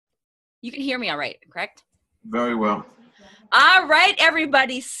You can hear me all right, correct? Very well. All right,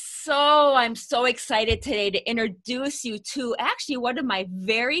 everybody. So I'm so excited today to introduce you to actually one of my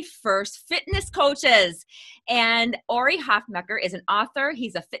very first fitness coaches. And Ori Hofmekler is an author.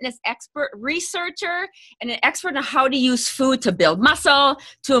 He's a fitness expert, researcher, and an expert on how to use food to build muscle,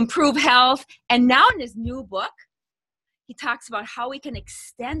 to improve health. And now in his new book, he talks about how we can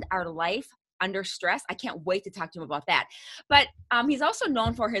extend our life under stress. I can't wait to talk to him about that. But he's also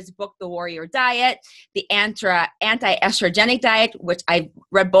known for his book, The Warrior Diet, the Anti-Estrogenic Diet, which I've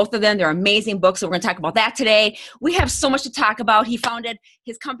read both of them. They're amazing books. So we're going to talk about that today. We have so much to talk about. He founded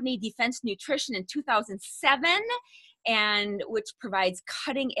his company, Defense Nutrition, in 2007, and which provides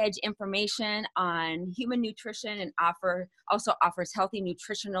cutting-edge information on human nutrition and also offers healthy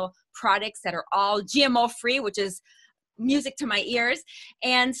nutritional products that are all GMO-free, which is music to my ears.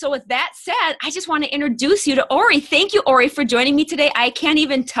 And so with that said, I just want to introduce you to Ori. Thank you, Ori, for joining me today. I can't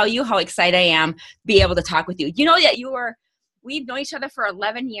even tell you how excited I am to be able to talk with you. You know that we've known each other for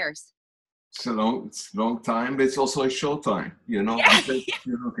 11 years. It's a long time, but it's also a short time, you know. Yeah.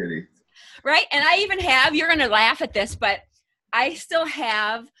 You look at it. Right. And I even have, you're going to laugh at this, but I still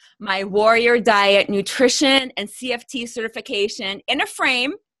have my Warrior Diet Nutrition and CFT certification in a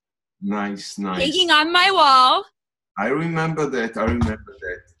frame. Nice. Hanging on my wall. I remember that.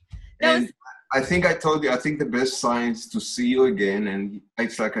 And I think I told you, I think the best sign is to see you again. And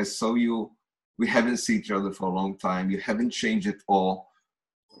it's like I saw you. We haven't seen each other for a long time. You haven't changed at all.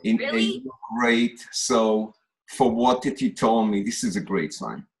 Really? Great. So for what did you told me, this is a great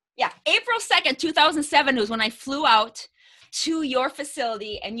sign. Yeah. April 2nd, 2007 was when I flew out to your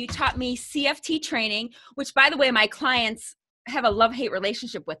facility and you taught me CFT training, which, by the way, my clients have a love-hate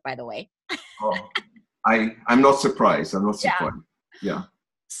relationship with, by the way. Oh. I'm not surprised. Yeah.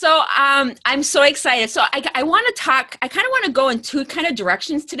 So I'm so excited. So I want to talk, I kind of want to go in two kind of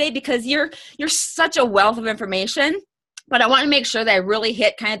directions today because you're such a wealth of information, but I want to make sure that I really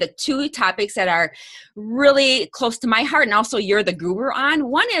hit kind of the two topics that are really close to my heart and also you're the guru on.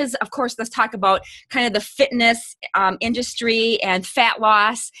 One is, of course, let's talk about kind of the fitness industry and fat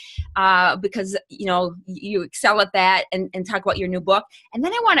loss because, you know, you excel at that and talk about your new book. And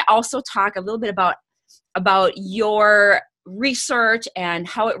then I want to also talk a little bit about your research and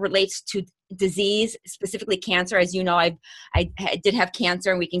how it relates to disease, specifically cancer. As you know, I did have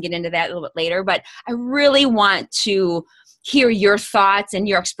cancer and we can get into that a little bit later, but I really want to hear your thoughts and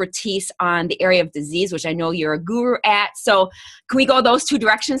your expertise on the area of disease, which I know you're a guru at. So can we go those two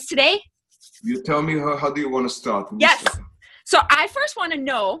directions today? You tell me, how do you want to start? Yes. So I first want to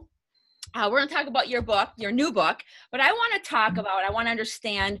know, we're going to talk about your book, your new book, but I want to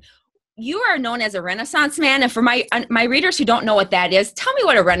understand, you are known as a Renaissance man. And for my readers who don't know what that is, tell me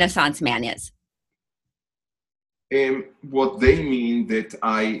what a Renaissance man is. What they mean that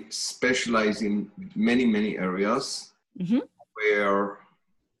I specialize in many areas where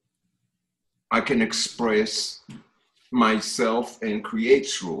I can express myself and create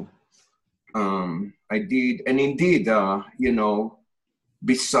through. I did, and indeed, you know,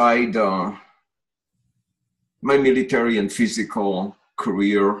 beside my military and physical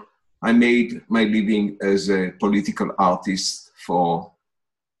career, I made my living as a political artist for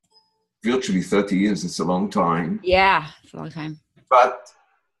virtually 30 years. It's a long time. Yeah, it's a long time. But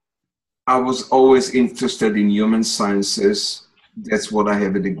I was always interested in human sciences. That's what I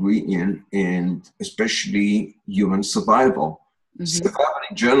have a degree in, and especially human survival. Survival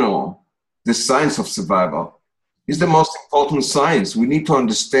in general, the science of survival is the most important science. We need to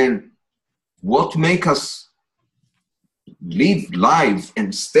understand what makes us live life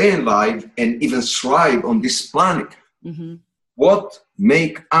and stay alive and even thrive on this planet. What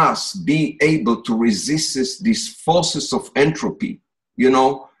make us be able to resist these forces of entropy, you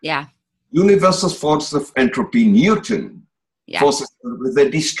know? Yeah. Universal forces of entropy, Newton forces that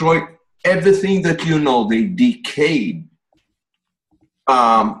destroy everything that you know. They decayed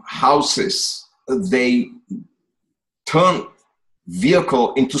houses. They turn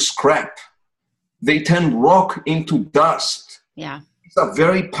vehicle into scrap. They turn rock into dust. Yeah. These are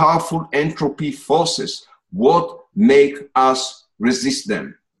very powerful entropy forces. What make us resist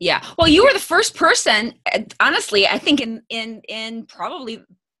them? Yeah. Well, you were the first person, honestly, I think in probably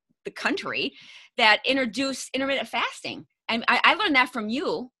the country that introduced intermittent fasting. And I learned that from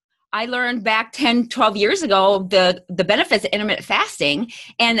you. I learned back 10, 12 years ago, the benefits of intermittent fasting.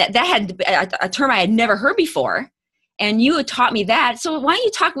 And that had a term I had never heard before. And you had taught me that. So why don't you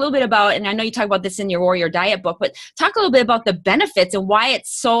talk a little bit about, and I know you talk about this in your Warrior Diet book, but talk a little bit about the benefits and why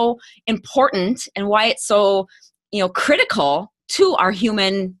it's so important and why it's so, critical to our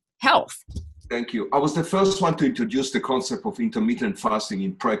human health. Thank you. I was the first one to introduce the concept of intermittent fasting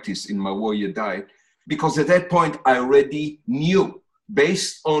in practice in my warrior diet, because at that point I already knew,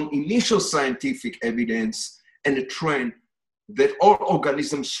 based on initial scientific evidence and a trend, that all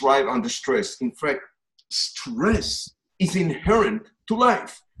organisms thrive under stress. In fact, stress is inherent to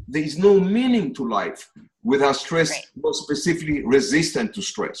life. There is no meaning to life without stress, right. more specifically resistant to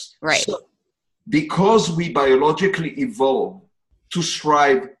stress. Right. So, because we biologically evolved to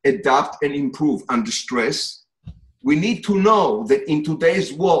strive, adapt, and improve under stress, we need to know that in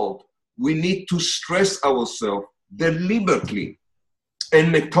today's world, we need to stress ourselves deliberately and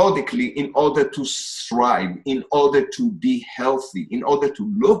methodically in order to thrive, in order to be healthy, in order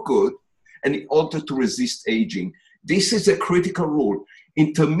to look good, and in order to resist aging. This is a critical rule.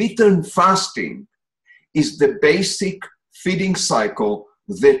 Intermittent fasting is the basic feeding cycle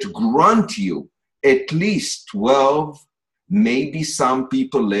that grants you at least 12, maybe some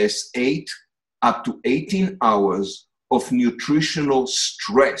people less, 8 up to 18 hours of nutritional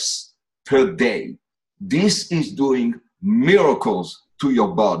stress per day. This is doing miracles to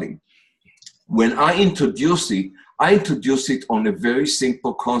your body. When I introduce it on a very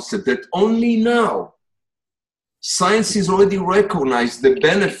simple concept that only now science has already recognized the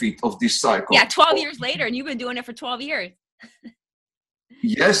benefit of this cycle. Yeah, 12 years later, and you've been doing it for 12 years.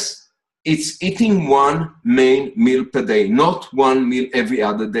 Yes, it's eating one main meal per day, not one meal every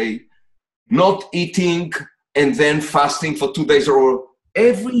other day, not eating and then fasting for 2 days, or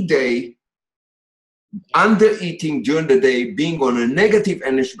every day under eating during the day, being on a negative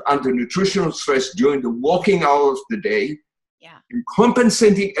energy, under nutritional stress during the working hours of the day, and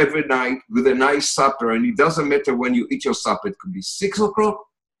compensating every night with a nice supper. And it doesn't matter when you eat your supper. It could be 6 o'clock,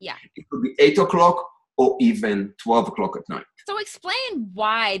 it could be 8 o'clock, or even 12 o'clock at night. So explain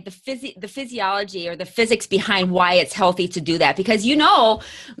why the physiology or the physics behind why it's healthy to do that. Because,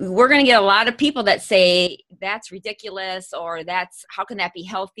 we're going to get a lot of people that say that's ridiculous, or how can that be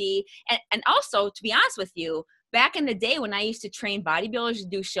healthy? And also, to be honest with you, back in the day when I used to train bodybuilders to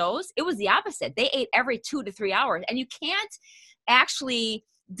do shows, it was the opposite. They ate every 2 to 3 hours, and you can't actually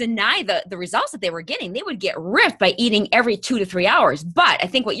deny the results that they were getting. They would get ripped by eating every 2 to 3 hours. But I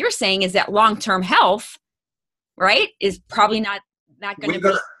think what you're saying is that long-term health, right, is probably not going to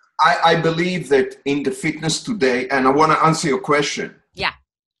be. I believe that in the fitness today, and I want to answer your question. Yeah.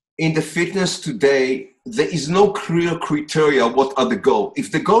 In the fitness today, there is no clear criteria what are the goal.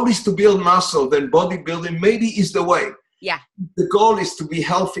 If the goal is to build muscle, then bodybuilding maybe is the way. Yeah. If the goal is to be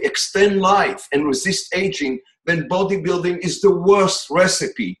healthy, extend life, and resist aging, then bodybuilding is the worst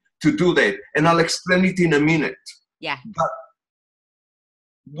recipe to do that. And I'll explain it in a minute. Yeah. But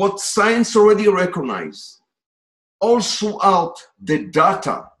what science already recognized, all throughout the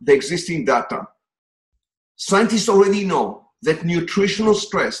data, the existing data, scientists already know that nutritional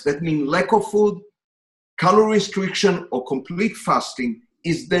stress, that means lack of food, calorie restriction, or complete fasting,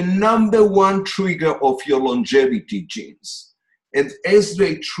 is the #1 trigger of your longevity genes. And as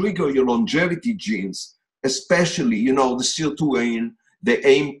they trigger your longevity genes, especially, the sirtuin, the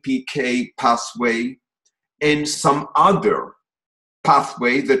AMPK pathway, and some other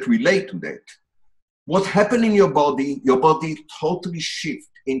pathway that relate to that, what happened in your body totally shift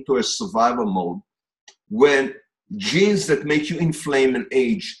into a survival mode when genes that make you inflame and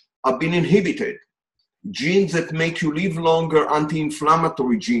age are being inhibited. Genes that make you live longer,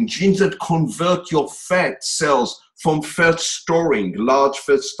 anti-inflammatory genes that convert your fat cells from fat storing, large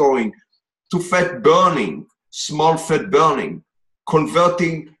fat storing, to fat burning, small fat burning,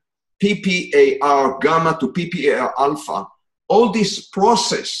 converting PPAR gamma to PPAR alpha. All this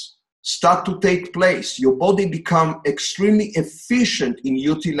process start to take place. Your body become extremely efficient in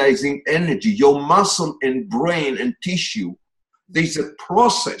utilizing energy, your muscle and brain and tissue. There's a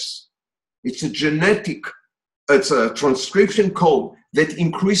process. It's a transcription code that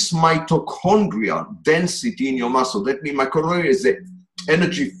increase mitochondria density in your muscle. That means mitochondria is the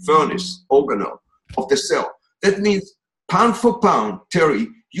energy furnace organelle of the cell. That means pound for pound, Teri,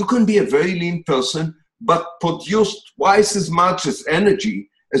 you can be a very lean person, but produce twice as much as energy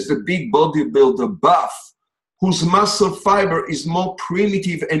as the big bodybuilder buff, whose muscle fiber is more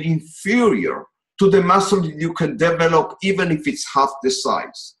primitive and inferior to the muscle you can develop even if it's half the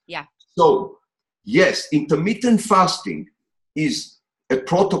size. Yeah. So, yes, intermittent fasting is a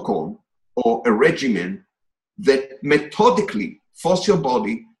protocol or a regimen that methodically force your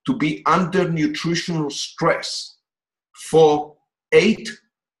body to be under nutritional stress for 8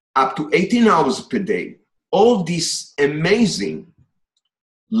 up to 18 hours per day. All these amazing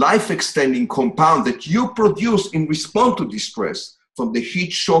life-extending compound that you produce in response to this stress, from the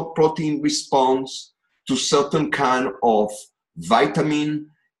heat shock protein response to certain kind of vitamin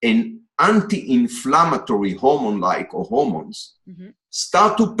and anti-inflammatory hormone-like or hormones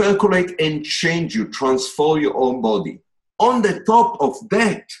start to percolate and change you, transform your own body. On the top of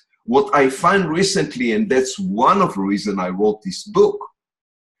that, what I find recently, and that's one of the reasons I wrote this book,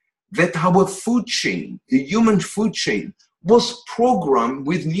 that our food chain, the human food chain, was programmed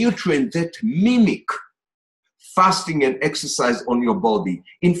with nutrients that mimic fasting and exercise on your body.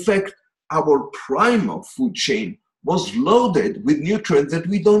 In fact, our primal food chain was loaded with nutrients that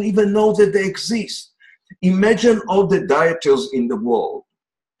we don't even know that they exist. Imagine all the dieters in the world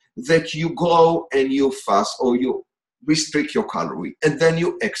that you go and you fast or you restrict your calorie and then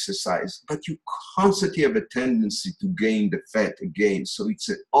you exercise, but you constantly have a tendency to gain the fat again. So it's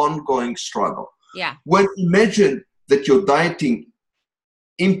an ongoing struggle. Yeah. Well, imagine that your dieting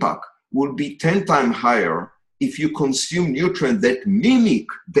impact will be 10 times higher if you consume nutrients that mimic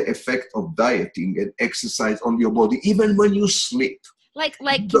the effect of dieting and exercise on your body, even when you sleep. Like,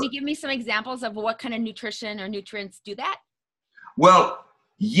 can you give me some examples of what kind of nutrition or nutrients do that? Well,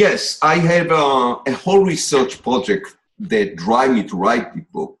 yes, I have a whole research project that drive me to write the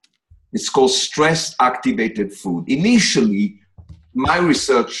book. It's called Stress-Activated Food. Initially, my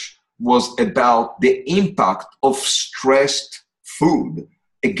research was about the impact of stressed food.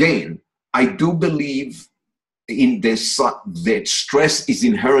 Again, I do believe in this, that stress is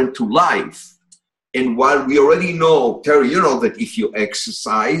inherent to life. And while we already know, Teri, you know that if you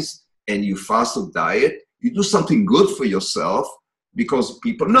exercise and you fast or diet, you do something good for yourself, because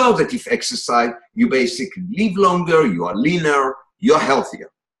people know that if exercise, you basically live longer, you are leaner, you're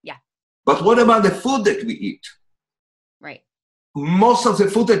healthier. Yeah. But what about the food that we eat? Right. Most of the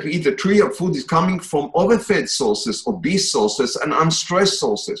food that we eat, the tree of food, is coming from overfed sources, obese sources, and unstressed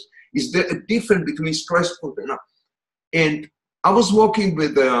sources. Is there a difference between stressed food and not? And I was working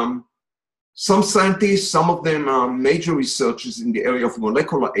with some scientists, some of them are major researchers in the area of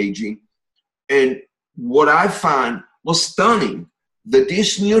molecular aging. And what I found was stunning, that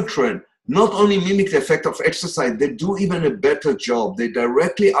this nutrient not only mimic the effect of exercise, they do even a better job. They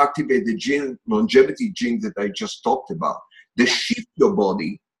directly activate the gene, longevity gene that I just talked about. They shift your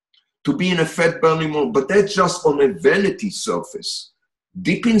body to be in a fat-burning mode, but that's just on a vanity surface.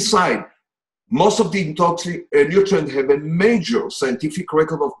 Deep inside, most of the nutrients have a major scientific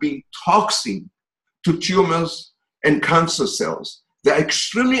record of being toxic to tumors and cancer cells. They're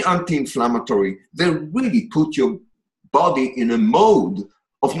extremely anti-inflammatory. They really put your body in a mode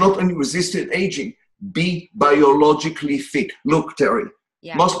of not only resistant aging, be biologically fit. Look, Teri,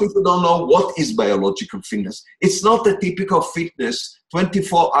 most people don't know what is biological fitness. It's not the typical fitness,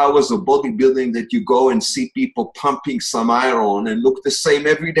 24 hours of bodybuilding that you go and see people pumping some iron and look the same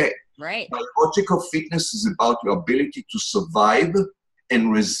every day. Right. Biological fitness is about your ability to survive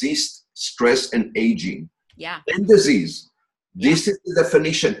and resist stress and aging and disease. This is the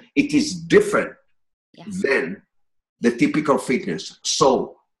definition. It is different than the typical fitness.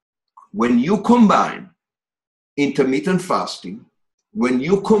 So when you combine intermittent fasting, when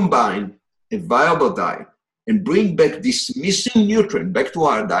you combine a viable diet and bring back this missing nutrient back to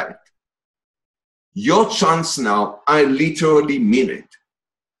our diet, your chance now, I literally mean it.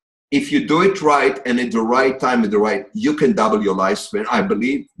 If you do it right and at the right time, you can double your lifespan, I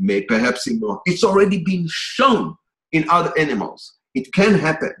believe, perhaps even more. It's already been shown in other animals. It can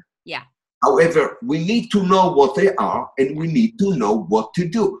happen. Yeah. However, we need to know what they are and we need to know what to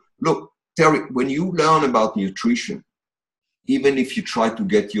do. Look, Teri, when you learn about nutrition, even if you try to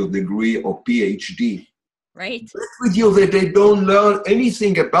get your degree or PhD, right, with you that they don't learn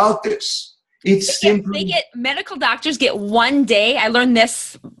anything about this. It's medical doctors get 1 day. I learned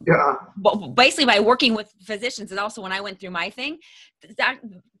this basically by working with physicians, and also when I went through my thing,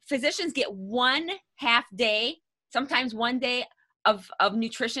 physicians get 1/2 day, sometimes 1 day of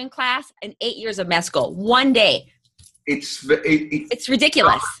nutrition class and 8 years of med school. 1 day. It's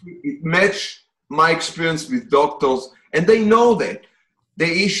ridiculous. It matched my experience with doctors, and they know that. The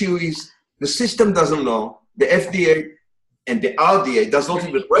issue is the system doesn't know. The FDA and the RDA does not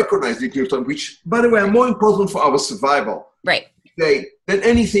even recognize the nutrient, which, by the way, are more important for our survival than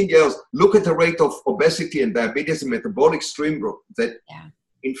anything else. Look at the rate of obesity and diabetes and metabolic syndrome that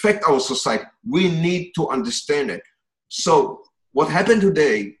infect our society. We need to understand it. So what happened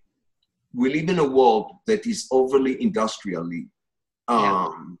today, we live in a world that is overly industrially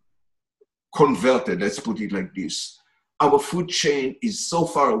converted, let's put it like this. Our food chain is so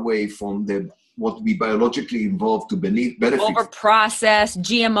far away from what we biologically evolved to benefit. Over-processed,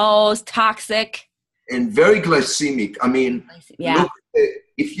 GMOs, toxic. And very glycemic. I mean,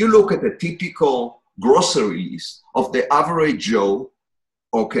 if you look at the typical grocery list of the average Joe,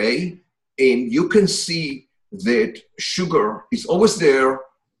 and you can see that sugar is always there,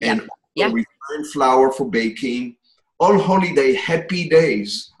 and Yeah. refined flour for baking. All holiday happy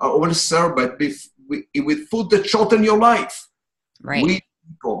days are all celebrated with food that shorten your life. Right.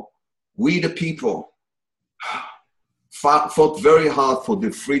 We the people fought very hard for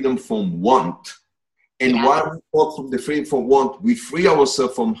the freedom from want. And while we fought from the freedom from want, we free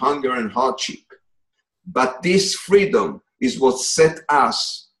ourselves from hunger and hardship. But this freedom is what set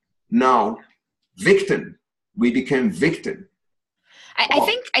us now victim. We became victim.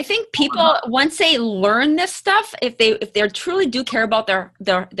 I think people, once they learn this stuff, if they truly do care about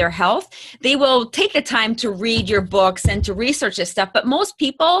their health, they will take the time to read your books and to research this stuff. But most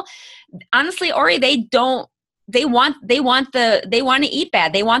people, honestly, Ori, they want to eat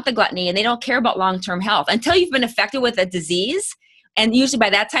bad. They want the gluttony, and they don't care about long-term health until you've been affected with a disease. And usually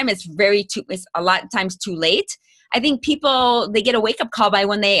by that time, it's a lot of times too late. I think people, they get a wake-up call by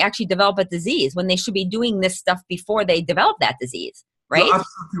when they actually develop a disease, when they should be doing this stuff before they develop that disease, right? You're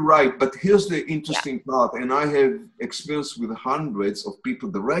absolutely right. But here's the interesting part, and I have experience with hundreds of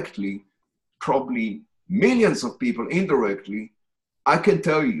people directly, probably millions of people indirectly. I can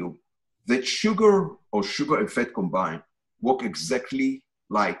tell you that sugar or sugar and fat combined work exactly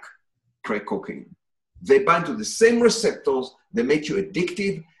like crack cocaine. They bind to the same receptors, they make you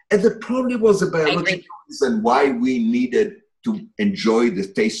addictive, and there probably was a biological reason why we needed to enjoy the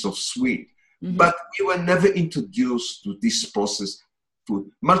taste of sweet. Mm-hmm. But we were never introduced to this process.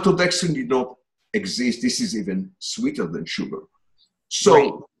 Food. Maltodextrin did not exist. This is even sweeter than sugar.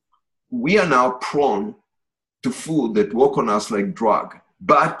 So we are now prone to food that work on us like drug.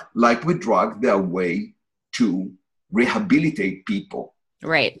 But like with drug, there are ways to rehabilitate people.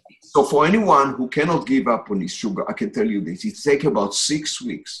 Right. So for anyone who cannot give up on his sugar, I can tell you this. It takes about 6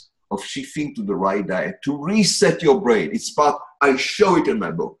 weeks of shifting to the right diet to reset your brain. It's part, I show it in my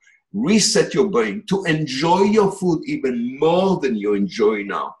book. Reset your brain to enjoy your food even more than you enjoy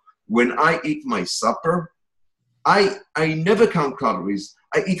now. When I eat my supper, I never count calories.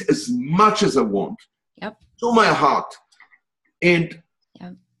 I eat as much as I want to my heart. And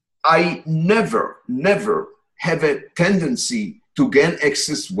I never have a tendency to gain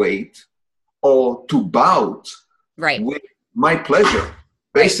excess weight or to bout with my pleasure.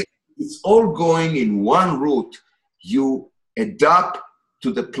 Basically, it's all going in one route. You adapt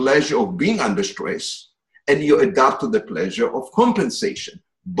to the pleasure of being under stress, and you adapt to the pleasure of compensation.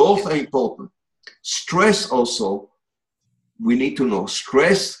 Both are important. Stress also, we need to know,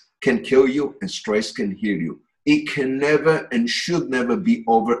 stress can kill you and stress can heal you. It can never and should never be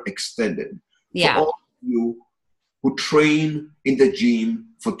overextended. Yeah. For all of you who train in the gym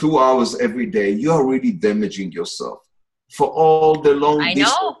for 2 hours every day, you are really damaging yourself. For all the long distance.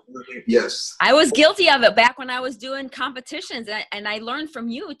 I know. Yes. I was guilty of it back when I was doing competitions, and I learned from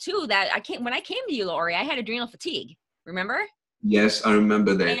you too that when I came to you, Ori, I had adrenal fatigue. Remember? Yes, I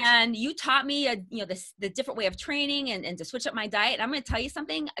remember that. And you taught me, the different way of training and to switch up my diet. And I'm going to tell you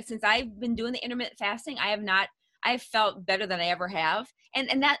something. Since I've been doing the intermittent fasting, I've felt better than I ever have.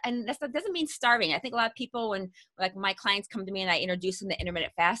 And that doesn't mean starving. I think a lot of people, when like my clients come to me and I introduce them to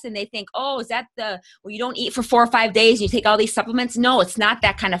intermittent fasting, they think, oh, is that you don't eat for 4 or 5 days and you take all these supplements? No, it's not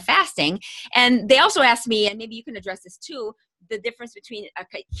that kind of fasting. And they also asked me, and maybe you can address this too, the difference between a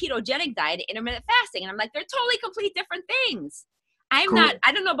ketogenic diet and intermittent fasting. And I'm like, they're totally complete different things. I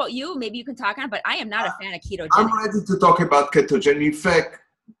don't know about you, maybe you can talk on it, but I am not a fan of ketogenic. I'm ready to talk about ketogenic. In fact,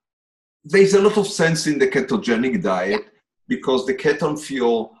 there's a lot of sense in the ketogenic diet because the ketone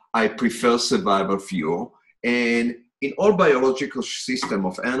fuel, I prefer survival fuel. And in all biological system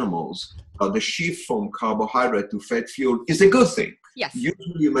of animals, the shift from carbohydrate to fat fuel is a good thing. Yes.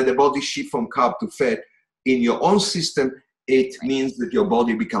 Usually when the body shift from carb to fat in your own system, it means that your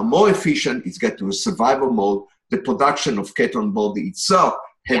body become more efficient. It's get to a survival mode. The production of ketone body itself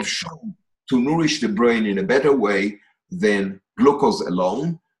have shown to nourish the brain in a better way than glucose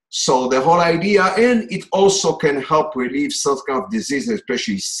alone. So the whole idea, and it also can help relieve some kind of diseases,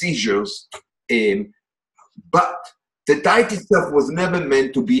 especially seizures. But the diet itself was never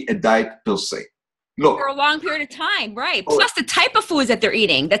meant to be a diet per se. Look, for a long period of time, right? Plus the type of foods that they're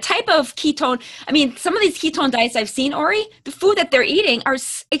eating, the type of ketone. I mean, some of these ketone diets I've seen, Ori, the food that they're eating are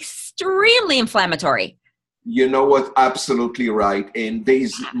extremely inflammatory. You know what? Absolutely right. And there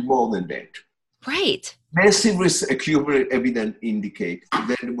is more than that. Right. Massive risk accumulated evidence indicate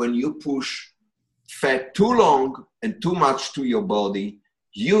that when you push fat too long and too much to your body,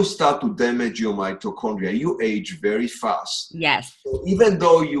 you start to damage your mitochondria. You age very fast. Yes. So even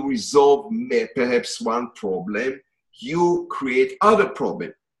though you resolve perhaps one problem, you create other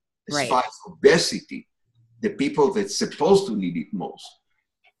problems. As far as obesity, the people that's supposed to need it most.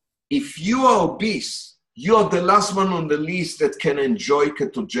 If you are obese you're the last one on the list that can enjoy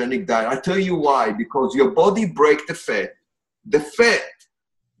ketogenic diet. I tell you why, because your body breaks the fat. The fat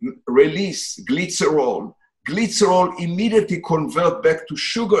release glycerol. Glycerol immediately convert back to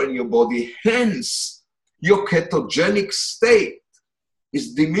sugar in your body. Hence, your ketogenic state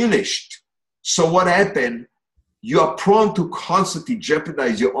is diminished. So what happened? You are prone to constantly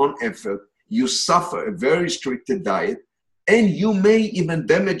jeopardize your own effort. You suffer a very restricted diet, and you may even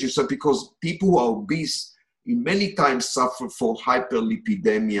damage yourself, because people who are obese many times suffer from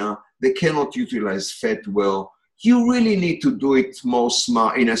hyperlipidemia. They cannot utilize fat well. You really need to do it more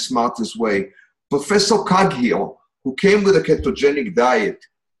smart, in a smartest way. Professor Caghill, who came with a ketogenic diet,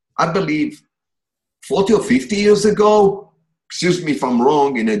 I believe 40 or 50 years ago, excuse me if I'm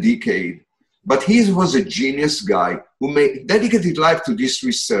wrong, in a decade, but he was a genius guy who dedicated life to this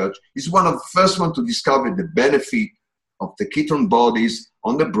research. He's one of the first ones to discover the benefit of the ketone bodies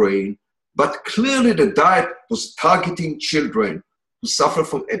on the brain. But clearly the diet was targeting children who suffer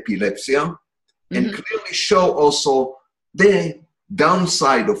from epilepsy, and clearly show also the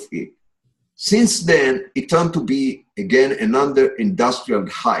downside of it. Since then, it turned to be, again, another industrial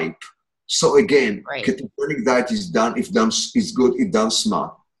hype. So again, ketogenic diet is done, if done is good, if done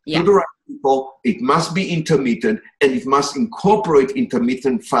smart. Yeah. To the right people, it must be intermittent, and it must incorporate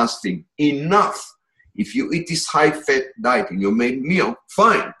intermittent fasting. Enough. If you eat this high-fat diet in your main meal,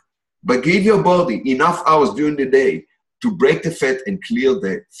 fine. But give your body enough hours during the day to break the fat and clear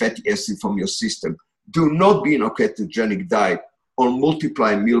the fatty acid from your system. Do not be in a ketogenic diet on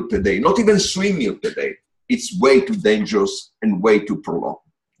multiply meal per day, not even 3 meals per day. It's way too dangerous and way too prolonged.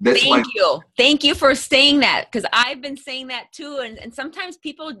 That's Thank you. Thank you for saying that, because I've been saying that too. And sometimes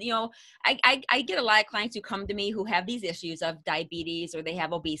people, you know, I get a lot of clients who come to me who have these issues of diabetes, or they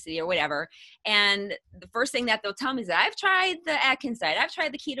have obesity or whatever. And the first thing that they'll tell me is that I've tried the Atkins diet, I've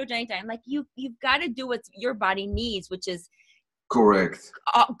tried the ketogenic diet. I'm like, you've got to do what your body needs, which is correct.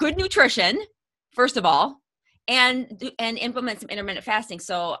 Good nutrition, first of all, and implement some intermittent fasting.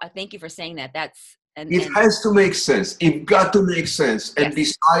 So thank you for saying that. It has to make sense. It got to make sense. And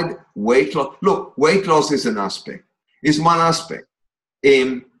beside weight loss, look, weight loss is an aspect. It's one aspect.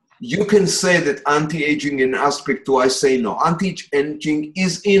 You can say that anti-aging is an aspect too. I say no. Anti-aging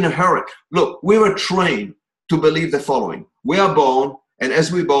is inherent. Look, we were trained to believe the following. We are born, and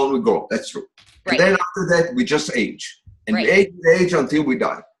as we're born, we grow. That's true. Right. And then after that, we just age. And we age until we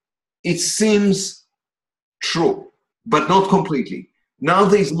die. It seems true, but not completely. Now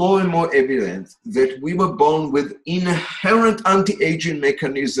there's more and more evidence that we were born with inherent anti-aging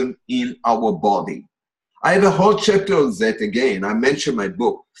mechanism in our body. I have a whole chapter on that again. I mentioned my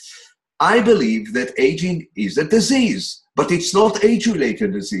book. I believe that aging is a disease, but it's not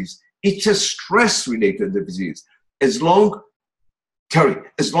age-related disease. It's a stress-related disease. Teri,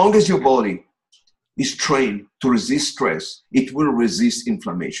 as long as your body is trained to resist stress, it will resist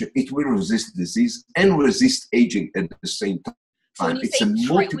inflammation, it will resist disease, and resist aging at the same time. So when you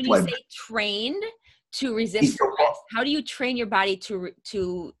say trained to resist stress, how do you train your body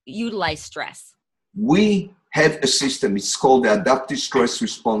to utilize stress? We have a system, it's called the adaptive stress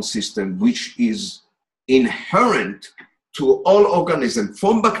response system, which is inherent to all organisms,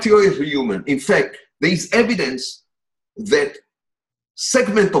 from bacteria to human. In fact, there is evidence that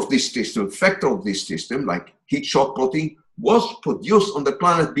segment of this system, factor of this system, like heat shock protein, was produced on the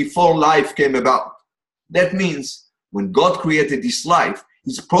planet before life came about. That means when God created this life,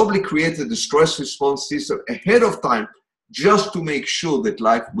 He's probably created the stress response system ahead of time just to make sure that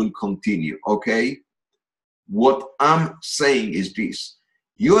life will continue, okay? What I'm saying is this.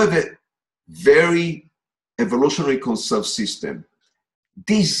 You have a very evolutionary conserved system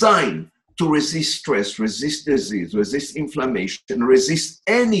designed to resist stress, resist disease, resist inflammation, resist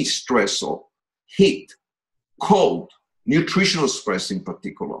any stressor, heat, cold, nutritional stress in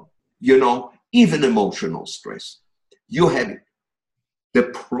particular, even emotional stress. You have it. The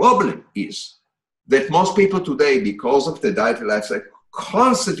problem is that most people today, because of the dietary lifestyle,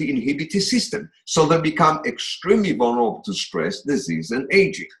 constantly inhibit the system. So they become extremely vulnerable to stress, disease, and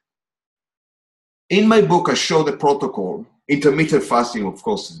aging. In my book, I show the protocol. Intermittent fasting, of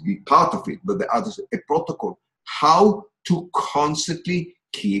course, is a big part of it, but the others, a protocol, how to constantly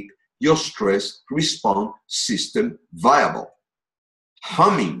keep your stress response system viable,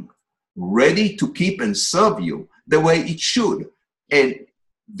 humming, ready to keep and serve you the way it should. And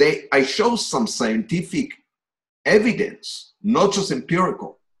I show some scientific evidence, not just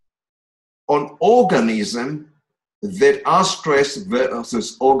empirical, on organisms that are stressed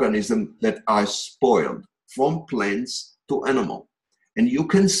versus organisms that are spoiled, from plants to animal. And you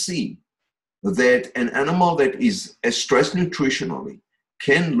can see that an animal that is stressed nutritionally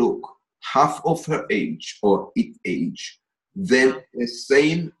can look half of her age or its age than the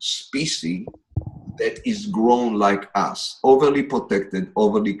same species that is grown like us, overly protected,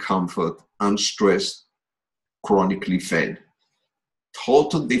 overly comfort, unstressed, chronically fed.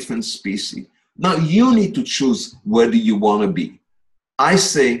 Total different species. Now you need to choose where do you want to be. I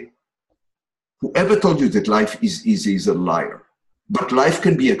say, whoever told you that life is easy is a liar. But life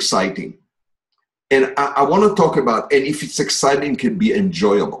can be exciting. And I want to talk about, and if it's exciting, it can be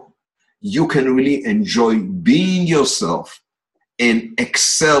enjoyable. You can really enjoy being yourself and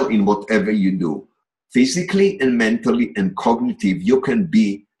excel in whatever you do. Physically and mentally and cognitive, you can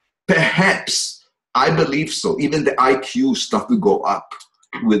be, perhaps, I believe so, even the IQ start to go up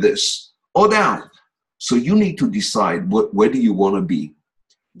with this or down. So you need to decide where do you want to be.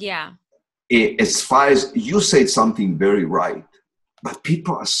 Yeah. As far as you said something very right, but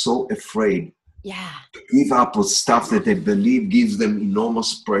people are so afraid to give up on stuff that they believe gives them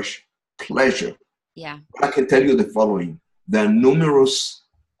enormous pleasure. Yeah. I can tell you the following. There are numerous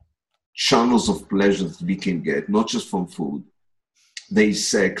channels of pleasure that we can get, not just from food. There is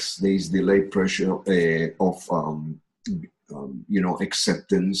sex, there is delayed pressure of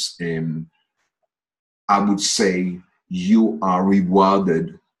acceptance. I would say you are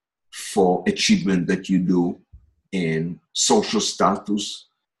rewarded for achievement that you do, and social status,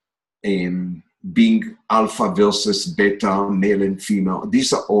 and being alpha versus beta, male and female.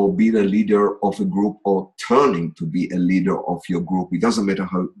 These are all being a leader of a group or turning to be a leader of your group. It doesn't matter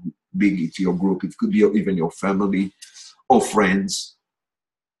how big it's your group. It could be even your family or friends.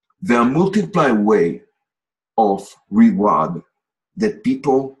 There are multiple ways of reward that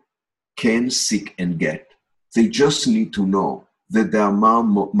people can seek and get. They just need to know that they are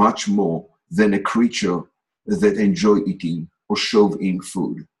much more than a creature that enjoy eating or shoving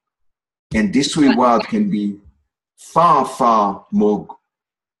food. And this reward can be far, far more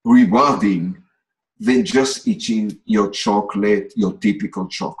rewarding than just eating your chocolate, your typical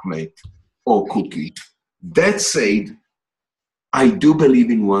chocolate or cookie. That said, I do believe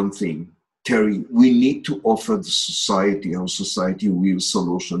in one thing, Teri. We need to offer the society, our society, a real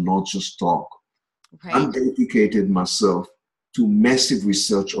solution, not just talk. Right. I'm dedicated myself to massive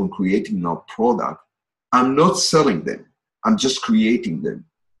research on creating our product. I'm not selling them. I'm just creating them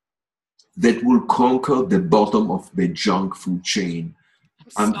that will conquer the bottom of the junk food chain.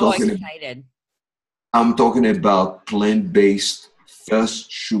 I'm talking about plant-based first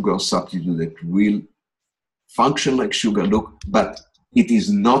sugar substitute that will function like sugar, look, but it is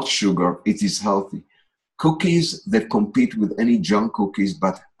not sugar, it is healthy. Cookies that compete with any junk cookies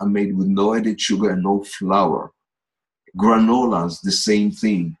but are made with no added sugar and no flour. Granolas, the same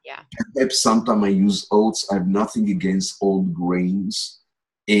thing. Yeah. Perhaps sometimes I use oats. I have nothing against old grains.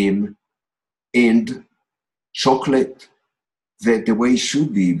 And chocolate the way it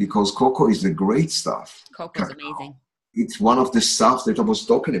should be, because cocoa is the great stuff. Cocoa is amazing. It's one of the stuff that I was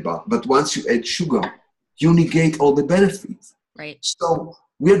talking about. But once you add sugar, you negate all the benefits. Right. So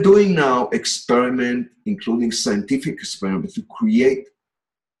we're doing now experiment, including scientific experiment, to create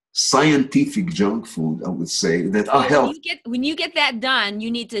scientific junk food, I would say, that are healthy. When you get that done, you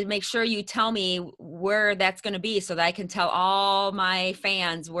need to make sure you tell me where that's going to be so that I can tell all my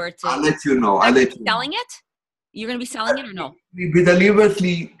fans where to. I'll let you know. Selling it? You're going to be selling it or no? We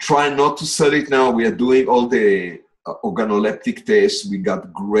deliberately try not to sell it now. We are doing all the organoleptic tests. We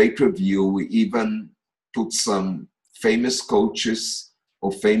got great review. We even put some famous coaches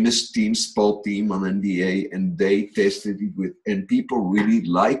or famous team, sport team on NDA, and they tested it with, and people really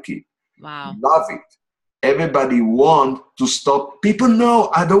like it. Wow. Love it. Everybody want to stop. People know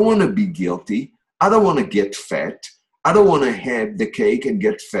I don't want to be guilty. I don't want to get fat. I don't want to have the cake and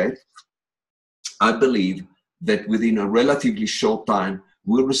get fat. I believe that within a relatively short time,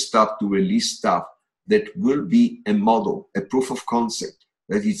 we will start to release stuff that will be a model, a proof of concept,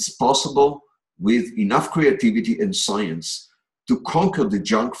 that it's possible with enough creativity and science to conquer the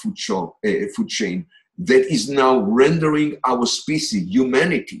junk food chain that is now rendering our species,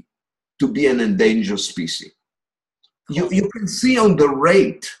 humanity, to be an endangered species. You can see on the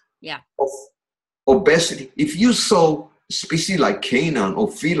rate of obesity. If you saw a species like canine or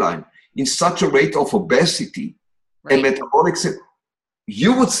feline in such a rate of obesity and metabolic,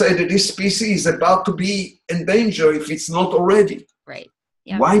 you would say that this species is about to be endangered if it's not already. Right.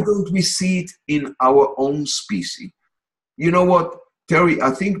 Yeah. Why don't we see it in our own species? You know what, Teri,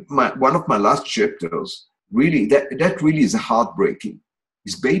 I think one of my last chapters, really, that really is heartbreaking,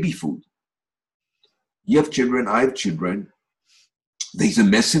 is baby food. You have children, I have children. There's a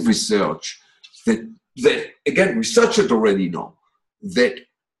massive research that again, researchers already know that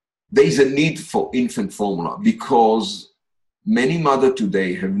there's a need for infant formula because many mothers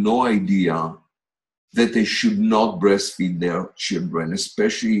today have no idea that they should not breastfeed their children,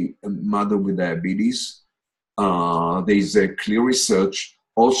 especially a mother with diabetes. There is a clear research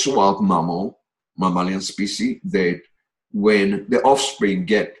all throughout mammalian species that when the offspring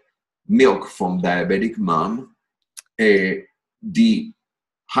get milk from diabetic mom, the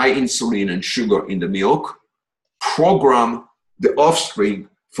high insulin and sugar in the milk program the offspring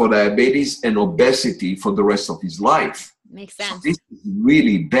for diabetes and obesity for the rest of his life. Makes sense. So this is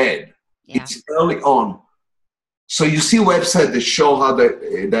really bad. Yeah. It's early on. So you see websites that show how the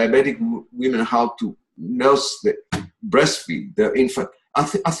diabetic women, how to nurse, breastfeed their infant. I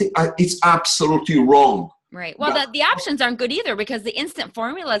think it's absolutely wrong. Right. Well, the options aren't good either, because the instant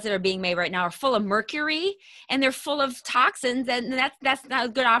formulas that are being made right now are full of mercury and they're full of toxins, and that's not a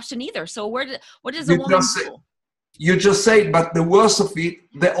good option either. So what does a woman do? You just say, but the worst of it,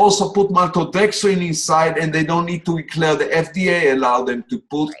 they also put maltodextrin inside, and they don't need to declare. The FDA allow them to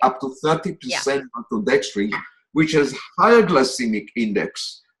put up to 30% maltodextrin, which has higher glycemic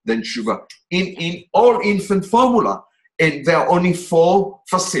index than sugar in all infant formula. And there are only 4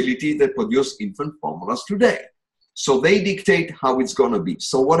 facilities that produce infant formulas today. So they dictate how it's going to be.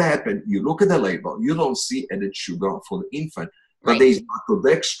 So what happened? You look at the label, you don't see added sugar for the infant, but there is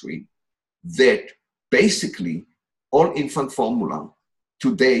maltodextrin that basically all infant formula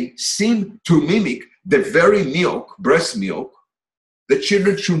today seem to mimic the very milk, breast milk, the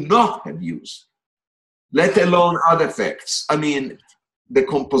children should not have used, let alone other effects. I mean, the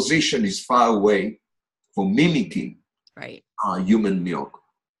composition is far away from mimicking human milk.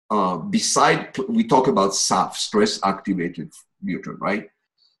 Beside, we talk about SAF, stress-activated nutrient, right?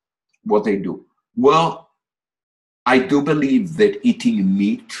 What they do. Well, I do believe that eating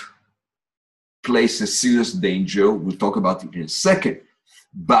meat plays a serious danger. We'll talk about it in a second.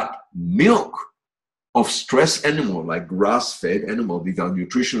 But milk of stress animal, like grass-fed animal, these are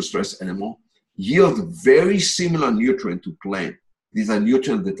nutritional stress animal, yield very similar nutrient to plant. These are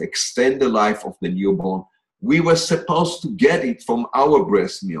nutrients that extend the life of the newborn. We were supposed to get it from our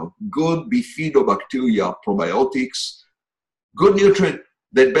breast milk. Good bifidobacteria, probiotics, good nutrient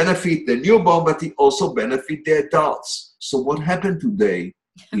that benefit the newborn, but it also benefit the adults. So what happened today,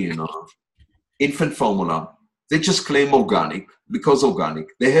 infant formula, they just claim organic because organic.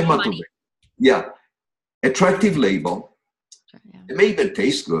 They have maltodextrin. Yeah, attractive label. It may even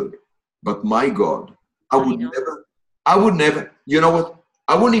taste good, but my God, I would never, you know what?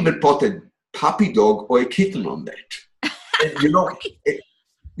 I wouldn't even put a puppy dog or a kitten on that. And,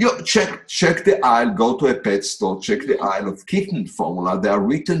 check the aisle, go to a pet store, check the aisle of kitten formula. They are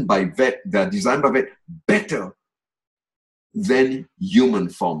written by vet, they are designed by vet, better than human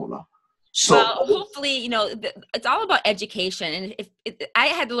formula. So, well, hopefully, it's all about education. And if I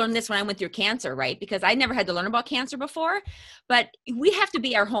had to learn this when I went through cancer, right? Because I never had to learn about cancer before, but we have to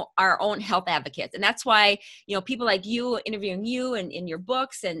be our own health advocates. And that's why, people like you, interviewing you and in your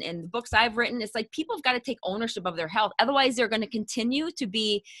books and the books I've written, it's like people have got to take ownership of their health. Otherwise, they're going to continue to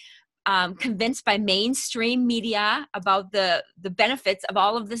be convinced by mainstream media about the benefits of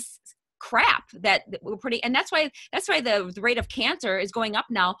all of this crap that we're putting, and that's why the rate of cancer is going up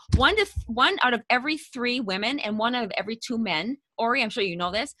now. One out of every 3 women and 1 out of every 2 men, Ori, I'm sure you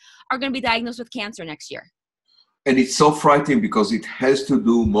know this, are going to be diagnosed with cancer next year. And it's so frightening because it has to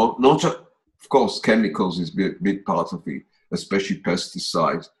do more, not just, of course, chemicals is a big part of it, especially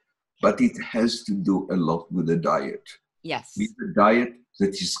pesticides, but it has to do a lot with the diet. Yes. With the diet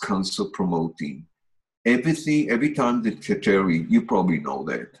that is cancer promoting. Every time that Teri, you probably know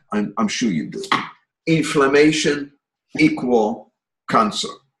that. I'm sure you do. Inflammation equal cancer.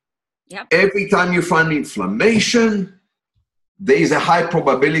 Yep. Every time you find inflammation, there is a high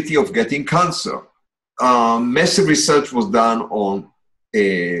probability of getting cancer. Massive research was done on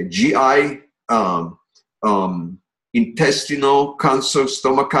GI, intestinal cancer,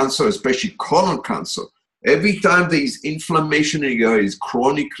 stomach cancer, especially colon cancer. Every time there is inflammation in the area is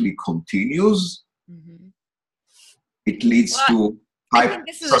chronically continuous, it leads to I think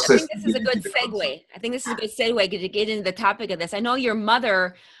this is a good segue. I think this is a good segue to get into the topic of this. I know your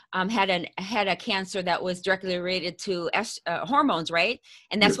mother had a cancer that was directly related to hormones, right?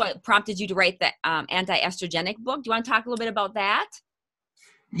 And that's what prompted you to write the anti-estrogenic book. Do you want to talk a little bit about that?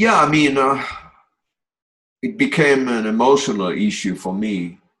 Yeah, I mean, it became an emotional issue for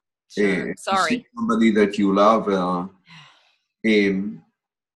me. Sure. Sorry. Somebody that you love,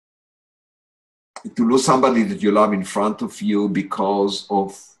 to lose somebody that you love in front of you because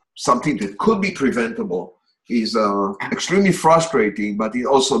of something that could be preventable is extremely frustrating, but it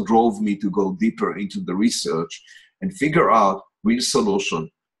also drove me to go deeper into the research and figure out real solution,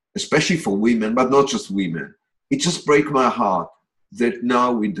 especially for women, but not just women, it just breaks my heart that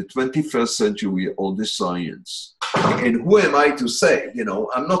now in the 21st century, all the science, and who am I to say, you know,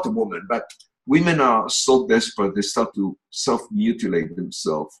 I'm not a woman, but women are so desperate, they start to self-mutilate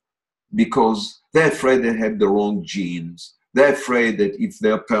themselves because they're afraid they have the wrong genes. They're afraid that if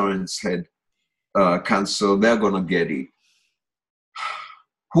their parents had cancer, they're going to get it.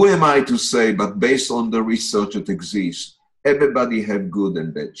 Who am I to say, but based on the research that exists, everybody have good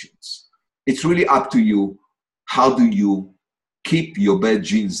and bad genes. It's really up to you. How do you keep your bad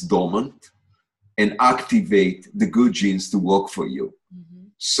genes dormant and activate the good genes to work for you? Mm-hmm.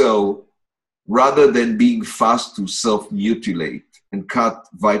 So rather than being fast to self-mutilate and cut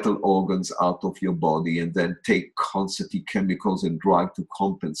vital organs out of your body and then take constantly chemicals and drug to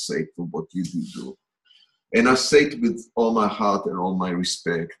compensate for what you do. And I say it with all my heart and all my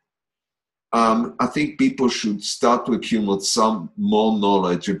respect. I think people should start to accumulate some more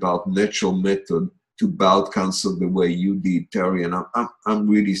knowledge about natural method to bout cancer the way you did, Teri. And I'm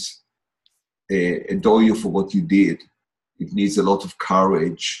really adore you for what you did. It needs a lot of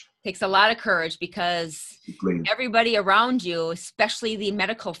courage. Takes a lot of courage because everybody around you, especially the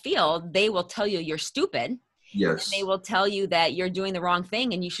medical field, they will tell you you're stupid. Yes. And they will tell you that you're doing the wrong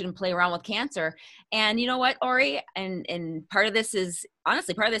thing and you shouldn't play around with cancer. And you know what, Ori? And part of this is,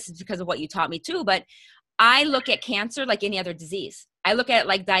 honestly, part of this is because of what you taught me too. But I look at cancer like any other disease. I look at it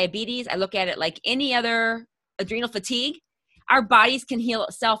like diabetes. I look at it like any other adrenal fatigue. Our bodies can heal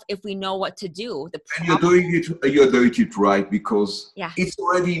itself if we know what to do. And you're doing it right because it's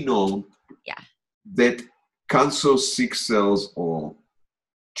already known that cancer sick cells or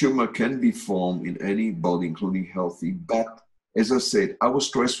tumor can be formed in any body, including healthy. But as I said, our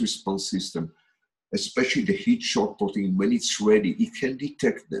stress response system, especially the heat shock protein, when it's ready, it can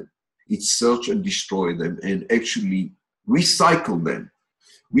detect them. It search and destroy them and actually recycle them.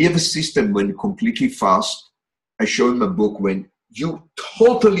 We have a system when completely fast. I show in my book when you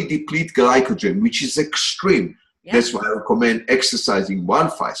totally deplete glycogen, which is extreme. Yeah. That's why I recommend exercising while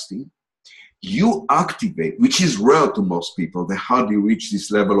fasting. You activate, which is rare to most people, they hardly reach this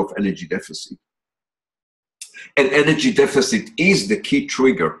level of energy deficit. And energy deficit is the key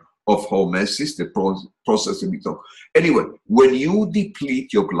trigger of hormesis, the process that we talk. Anyway, when you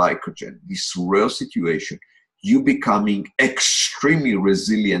deplete your glycogen, this rare situation, you becoming extremely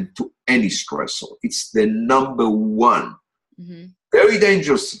resilient to any stressor. It's the number one. Mm-hmm. Very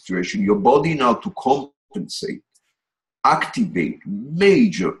dangerous situation. Your body now to compensate, activate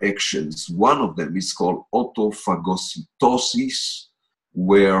major actions. One of them is called autophagocytosis,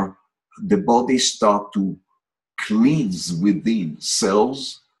 where the body starts to cleanse within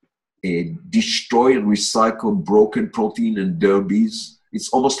cells, destroy and recycle broken protein and derbies. It's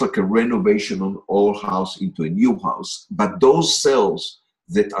almost like a renovation on old house into a new house. But those cells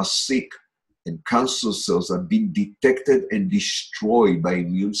that are sick and cancer cells are being detected and destroyed by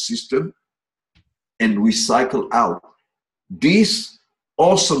immune system and recycled out. This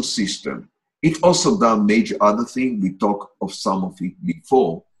awesome system, it also does major other things. We talked of some of it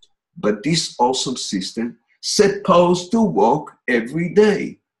before. But this awesome system supposed to work every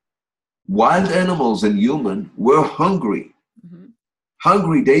day. Wild animals and humans were hungry. Mm-hmm.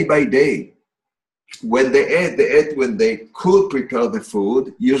 Hungry day by day. When they ate when they could prepare the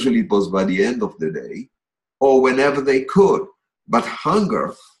food, usually it was by the end of the day, or whenever they could. But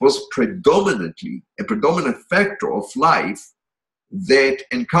hunger was a predominant factor of life that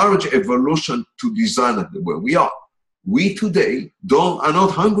encouraged evolution to design it the way we are. We today are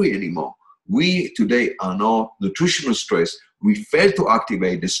not hungry anymore. We today are not nutritional stressed. We fail to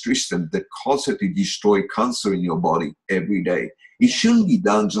activate the system that constantly destroys cancer in your body every day. It shouldn't be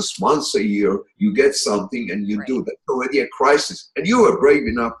done just once a year. You get something and you do. That's already a crisis. And you were brave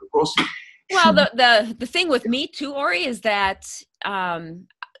enough to cross it. Well, the thing with me too, Ori, is that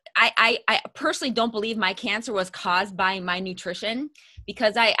I personally don't believe my cancer was caused by my nutrition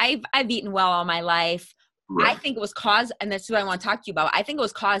because I've eaten well all my life. Right. I think it was caused, and that's what I want to talk to you about. I think it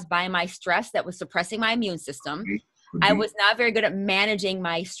was caused by my stress that was suppressing my immune system. I was not very good at managing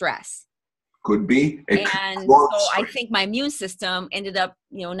my stress. Could be. And so I think my immune system ended up,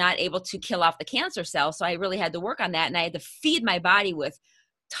 not able to kill off the cancer cells. So I really had to work on that. And I had to feed my body with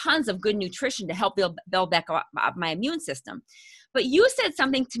tons of good nutrition to help build back up my immune system. But you said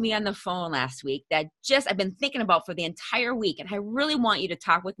something to me on the phone last week that I've been thinking about for the entire week. And I really want you to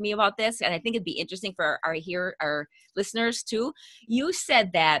talk with me about this. And I think it'd be interesting for our listeners too. You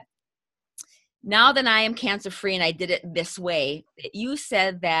said that now that I am cancer-free and I did it this way, you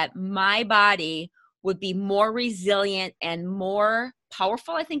said that my body would be more resilient and more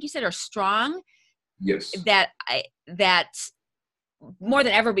powerful, I think you said, or strong. Yes. That more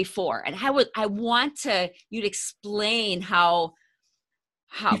than ever before. And I want you to explain how,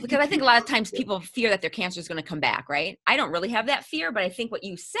 because I think a lot of times people fear that their cancer is going to come back, right? I don't really have that fear, but I think what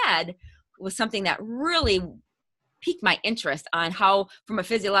you said was something that really piqued my interest on how, from a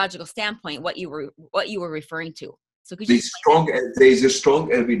physiological standpoint, what you were referring to. So could you there's a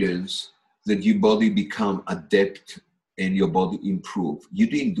strong evidence that your body become adept and your body improve. You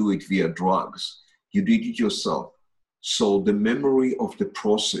didn't do it via drugs. You did it yourself. So the memory of the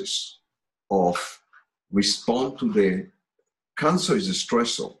process of respond to the cancer is a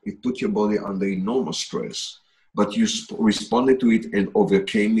stressor. It put your body under enormous stress, but you responded to it and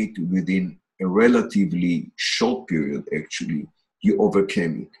overcame it within a relatively short period. Actually, you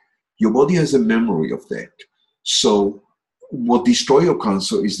overcame it. Your body has a memory of that. So what destroys your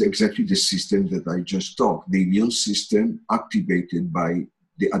cancer is exactly the system that I just talked. The immune system activated by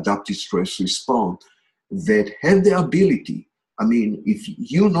the adaptive stress response that have the ability. I mean, if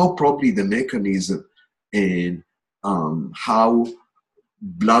you know probably the mechanism and how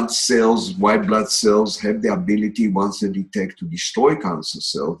blood cells, white blood cells have the ability, once they detect, to destroy cancer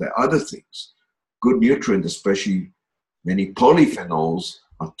cells. There are other things. Good nutrients, especially many polyphenols,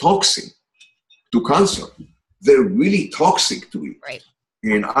 are toxic to cancer. They're really toxic to it. Right.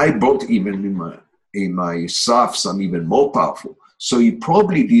 And I brought even in my stuff some even more powerful. So you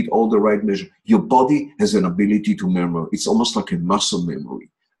probably did all the right measure. Your body has an ability to remember. It's almost like a muscle memory.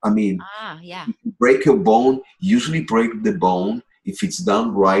 I mean, yeah. if you break a bone, usually break the bone. If it's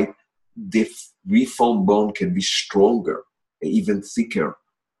done right, the reformed bone can be stronger, even thicker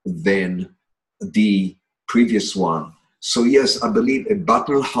than the previous one. So yes, I believe a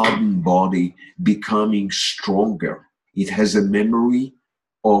battle-hardened body becoming stronger. It has a memory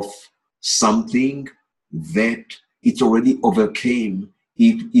of something that it already overcame.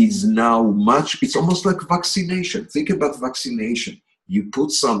 It is now it's almost like vaccination. Think about vaccination. You put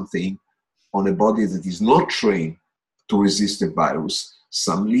something on a body that is not trained to resist the virus.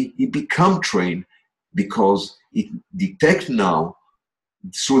 Suddenly it become trained because it detects now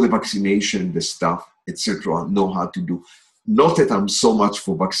through the vaccination, the stuff, etc., know how to do. Not that I'm so much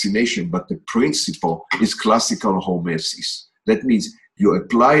for vaccination, but the principle is classical homeostasis. That means you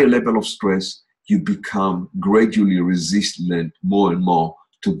apply a level of stress, you become gradually resistant more and more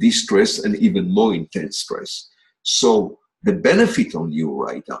to this stress and even more intense stress. So the benefit on you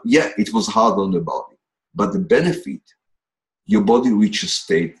right now, yeah, it was hard on the body, but the benefit, your body reaches a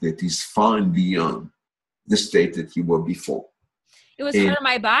state that is far and beyond the state that you were before. It was hard on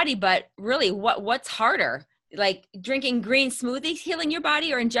my body, but really, what's harder? Like drinking green smoothies, healing your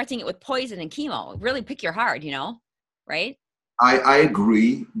body, or injecting it with poison and chemo? Really pick your heart, right? I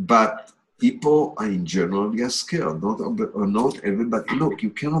agree, but people are in general, they are scared. Not everybody. Look,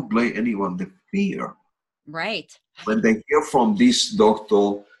 you cannot blame anyone. The fear. Right. When they hear from this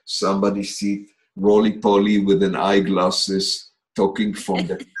doctor, somebody sit roly-poly with an eyeglasses, talking from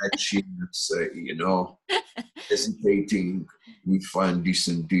the machine and say, hesitating, we find this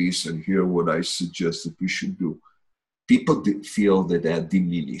and this, and here what I suggest that we should do. People feel that they are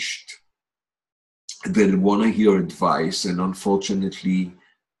diminished. They want to hear advice, and unfortunately,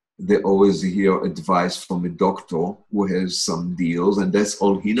 they always hear advice from a doctor who has some deals, and that's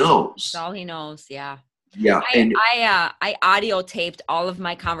all he knows. That's all he knows, yeah. Yeah. I audio taped all of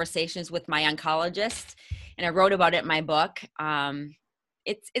my conversations with my oncologist, and I wrote about it in my book.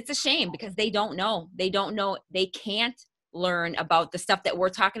 It's a shame because they don't know. They can't learn about the stuff that we're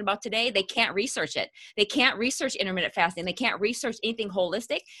talking about today. They can't research it. They can't research intermittent fasting. They can't research anything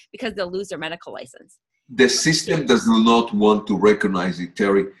holistic because they'll lose their medical license. The system does not want to recognize it,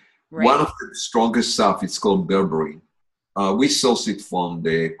 Teri. Right. One of the strongest stuff, it's called berberine. We source it from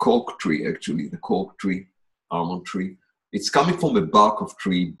the cork tree, actually, the cork tree, almond tree. It's coming from the bark of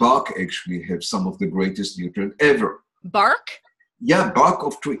tree. Bark actually has some of the greatest nutrients ever. Bark? Yeah, bark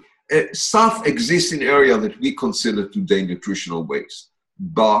of tree. Stuff exists in area that we consider today nutritional waste.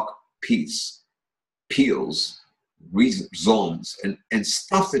 Bark, peels, rhizomes, and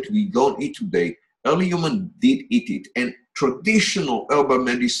stuff that we don't eat today. Early humans did eat it. And traditional herbal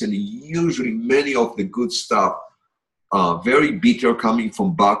medicine, usually many of the good stuff, very bitter, coming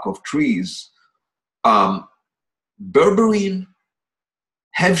from bark of trees. Berberine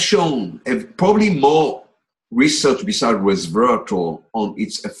have probably more research besides resveratrol on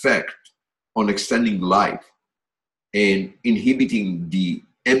its effect on extending life and inhibiting the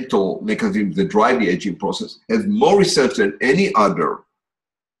mTOR mechanism, the dry aging process, have more research than any other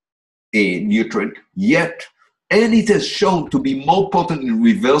nutrient yet, and it has shown to be more potent in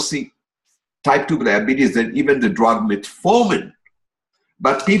reversing type 2 diabetes than even the drug metformin.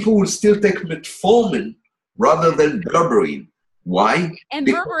 But people will still take metformin rather than berberine. Why? And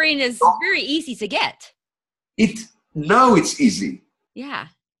Because berberine is very easy to get. now it's easy. Yeah.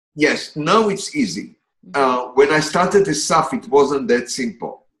 Yes, now it's easy. Mm-hmm. When I started this stuff, it wasn't that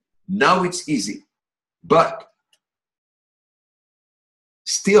simple. Now it's easy. But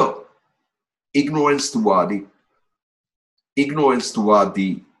still, ignorance toward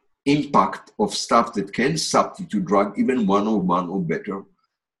the impact of stuff that can substitute drug, even one or better.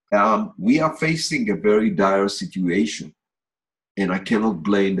 We are facing a very dire situation, and I cannot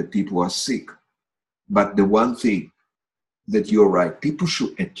blame the people who are sick. But the one thing that you're right, people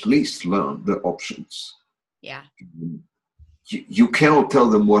should at least learn the options. Yeah. You cannot tell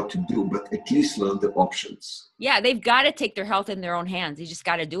them what to do, but at least learn the options. Yeah, they've got to take their health in their own hands. You just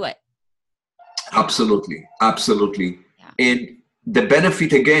got to do it. Absolutely. Absolutely. Yeah. And the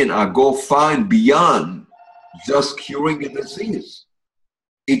benefit, again, go far and beyond just curing a disease.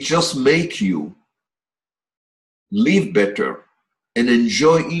 It just makes you live better and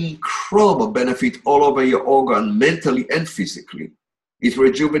enjoy incredible benefit all over your organ, mentally and physically. It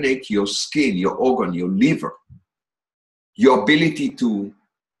rejuvenates your skin, your organ, your liver, your ability to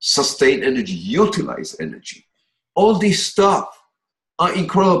sustain energy, utilize energy. All this stuff are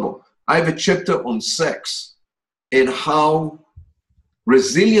incredible. I have a chapter on sex and how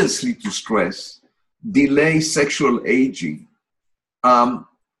resiliency to stress delays sexual aging.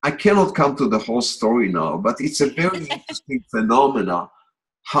 I cannot come to the whole story now, but it's a very interesting phenomenon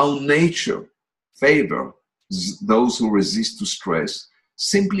how nature favors those who resist to stress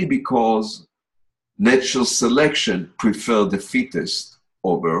simply because natural selection prefer the fittest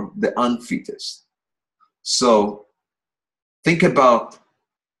over the unfittest. So think about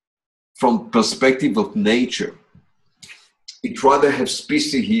from perspective of nature, it rather have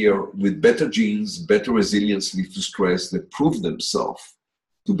species here with better genes, better resilience to stress that prove themselves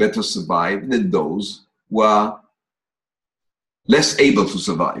to better survive than those who are less able to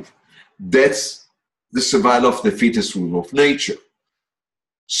survive. That's the survival of the fittest rule of nature.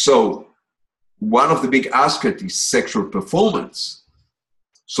 So one of the big aspects is sexual performance.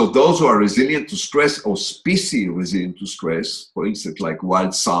 So those who are resilient to stress or species resilient to stress, for instance, like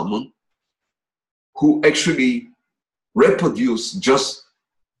wild salmon, who actually reproduce just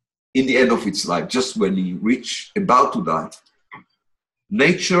in the end of its life, just when he reach about to die.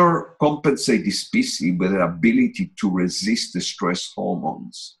 Nature compensates the species with the ability to resist the stress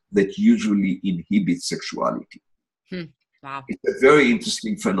hormones that usually inhibit sexuality. Wow. It's a very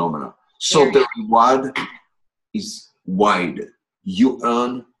interesting phenomenon. So the reward is wide. You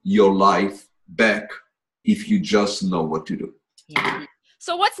earn your life back if you just know what to do. Yeah.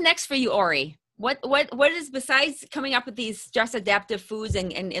 So what's next for you, Ori? What is, besides coming up with these stress adaptive foods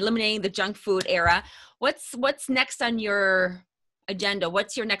and eliminating the junk food era, what's next on your agenda?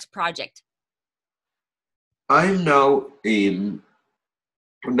 What's your next project? I'm now when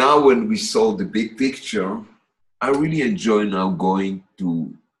we saw the big picture, I really enjoy now going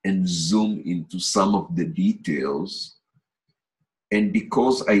to and zoom into some of the details. And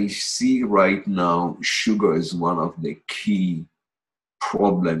because I see right now sugar is one of the key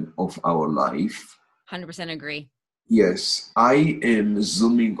problem of our life. 100% agree. Yes, I am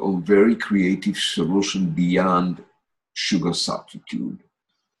zooming on very creative solution beyond sugar substitute.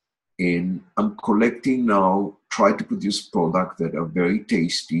 And I'm collecting now, try to produce products that are very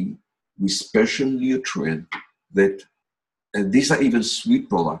tasty with special nutrient that, and these are even sweet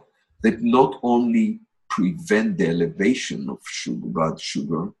products, that not only prevent the elevation of sugar, blood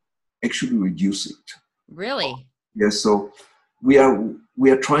sugar, actually reduce it. Really? Yes, so we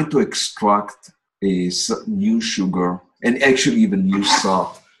are trying to extract a new sugar and actually even new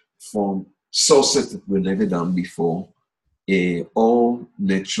salt from sources that were never done before. All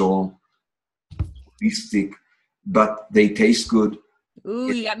natural, holistic, but they taste good.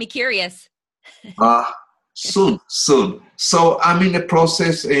 Ooh, you got me curious. Soon. So I'm in the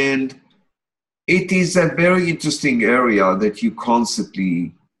process, and it is a very interesting area that you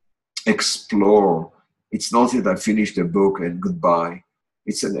constantly explore. It's not that I finished a book and goodbye.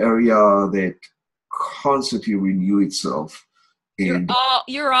 It's an area that constantly renew itself. And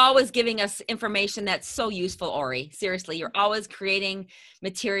You're always giving us information that's so useful, Ori. Seriously, you're always creating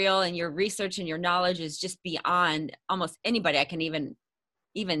material, and your research and your knowledge is just beyond almost anybody I can even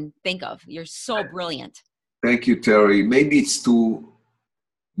think of. You're so brilliant. thank you, Teri. Maybe it's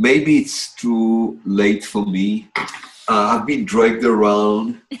too late for me. I've been dragged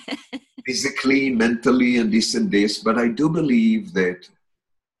around physically, mentally, and this, but I do believe that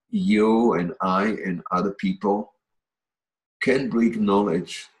you and I and other people can bring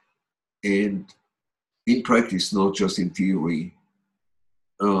knowledge and in practice, not just in theory,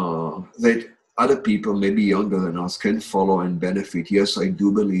 that other people, maybe younger than us, can follow and benefit. Yes, I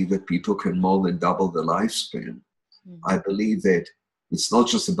do believe that people can more than double the lifespan. I believe that it's not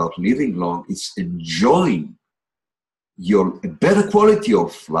just about living long, it's enjoying a better quality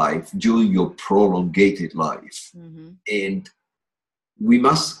of life during your prolongated life. And we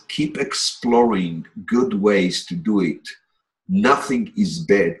must keep exploring good ways to do it. Nothing is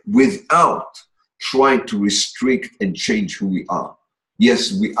bad without trying to restrict and change who we are.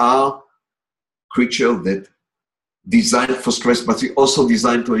 Yes, we are creatures that designed for stress, but we also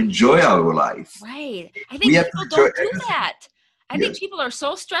designed to enjoy our life. Right. I think people don't do that. I Yes. think people are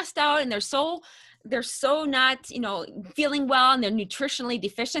so stressed out and they're so not, feeling well, and they're nutritionally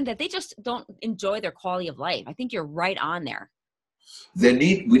deficient that they just don't enjoy their quality of life. I think you're right on there.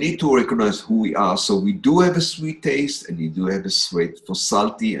 We need to recognize who we are. So we do have a sweet taste, and we do have a sweet for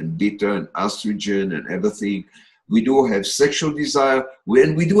salty and bitter and estrogen and everything. We do have sexual desire,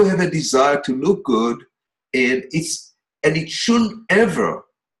 and we do have a desire to look good, and it shouldn't ever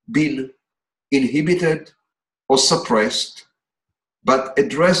be inhibited or suppressed, but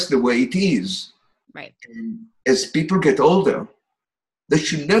addressed the way it is. Right. And as people get older, they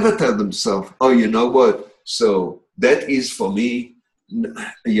should never tell themselves, oh, you know what? So that is for me.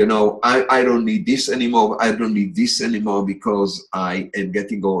 I don't need this anymore. I don't need this anymore because I am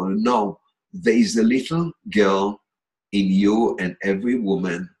getting older. No, there is a little girl in you and every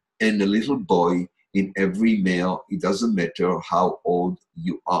woman, and a little boy in every male. It doesn't matter how old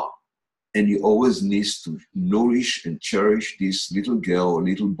you are. And you always need to nourish and cherish this little girl or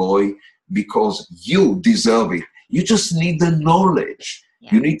little boy because you deserve it. You just need the knowledge.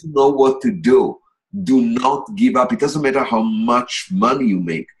 Yeah. You need to know what to do. Do not give up. It doesn't matter how much money you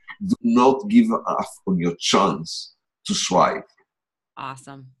make. Do not give up on your chance to thrive.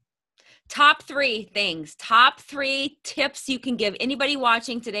 Awesome. Top 3 tips you can give anybody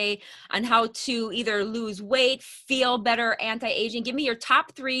watching today on how to either lose weight, feel better, anti-aging. Give me your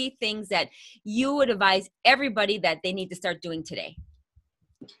top 3 things that you would advise everybody that they need to start doing today.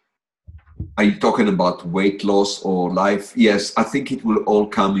 Are you talking about weight loss or life? Yes, I think it will all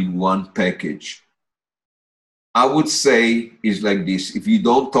come in one package. I would say it's like this. If you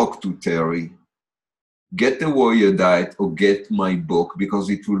don't talk to Teri, get the Warrior Diet or get my book, because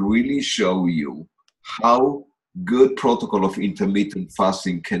it will really show you how good protocol of intermittent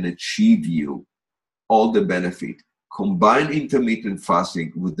fasting can achieve you all the benefit. Combine intermittent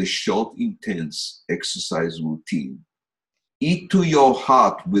fasting with the short, intense exercise routine. Eat to your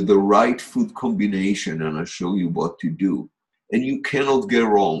heart with the right food combination, and I'll show you what to do. And you cannot get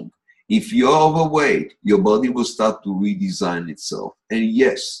wrong. If you're overweight, your body will start to redesign itself. And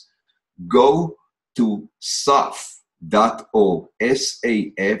yes, go to saf.org,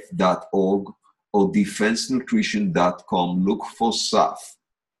 saf.org, or defensenutrition.com. Look for SAF.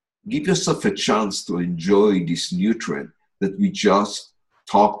 Give yourself a chance to enjoy this nutrient that we just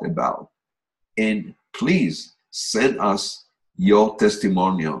talked about. And please send us your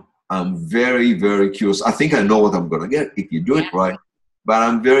testimonial. I'm very, very curious. I think I know what I'm going to get if you do it right. But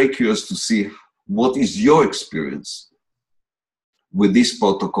I'm very curious to see what is your experience with this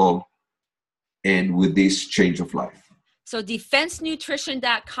protocol and with this change of life. So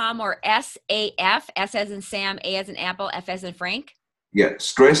defensenutrition.com or SAF, S as in Sam, A as in Apple, F as in Frank? Yeah,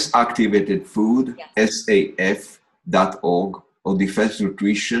 stress activated food, yes. SAF.org or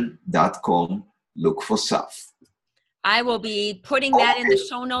defensenutrition.com. Look for SAF. I will be putting that in the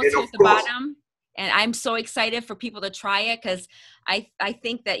show notes here at the bottom. And I'm so excited for people to try it because I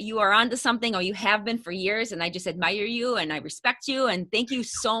think that you are onto something, or you have been for years. And I just admire you and I respect you. And thank you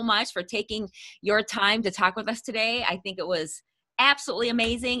so much for taking your time to talk with us today. I think it was absolutely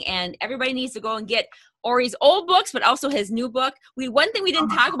amazing. And everybody needs to go and get Ori's old books, but also his new book. One thing we didn't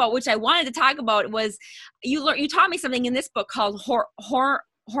talk about, which I wanted to talk about, was you taught me something in this book called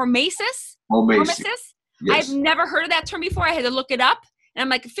hormesis. Yes. I've never heard of that term before. I had to look it up. And I'm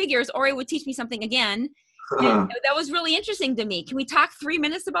like, figures, Ori would teach me something again. And that was really interesting to me. Can we talk 3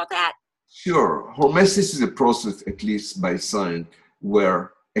 minutes about that? Sure. Hormesis is a process, at least by science,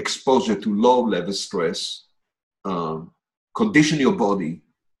 where exposure to low-level stress condition your body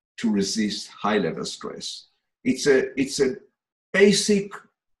to resist high-level stress. It's a basic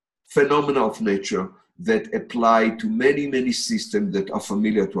phenomena of nature that apply to many, many systems that are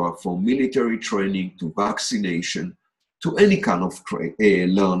familiar to us, from military training to vaccination, to any kind of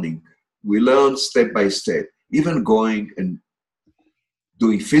learning. We learn step by step, even going and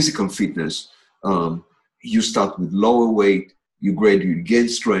doing physical fitness. You start with lower weight, you gradually gain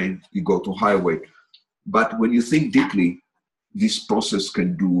strength, you go to higher weight. But when you think deeply, this process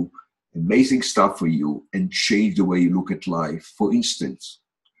can do amazing stuff for you and change the way you look at life. For instance,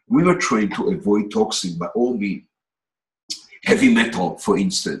 We were trained to avoid toxin by all means. Heavy metal, for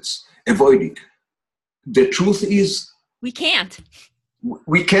instance, avoid it. The truth is, we can't.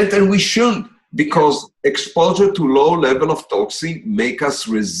 We can't and we shouldn't, because exposure to low level of toxin make us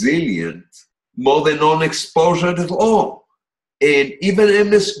resilient more than non-exposure at all. And even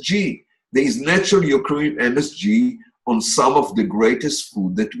MSG, there is naturally occurring MSG on some of the greatest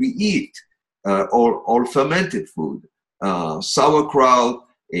food that we eat, or fermented food, sauerkraut,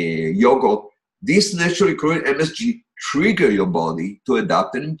 yogurt. This naturally occurring MSG trigger your body to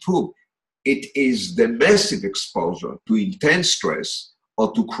adapt and improve. It is the massive exposure to intense stress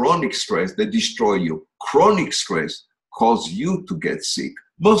or to chronic stress that destroy you. Chronic stress causes you to get sick.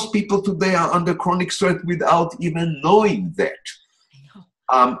 Most people today are under chronic stress without even knowing that.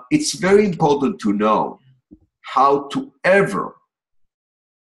 It's very important to know how to ever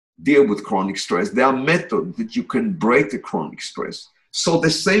deal with chronic stress. There are methods that you can break the chronic stress. So the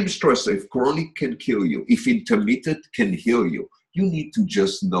same stress, if chronic can kill you, if intermittent can heal you, you need to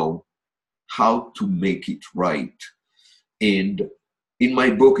just know how to make it right. And in my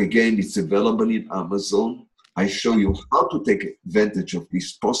book, again, it's available in Amazon. I show you how to take advantage of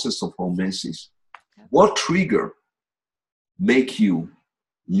this process of hormesis. What trigger make you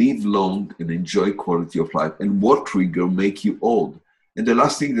live long and enjoy quality of life, and what trigger make you old? And the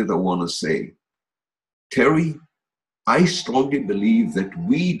last thing that I want to say, Teri, I strongly believe that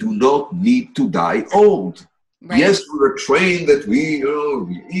we do not need to die old. Right. Yes, we were trained that we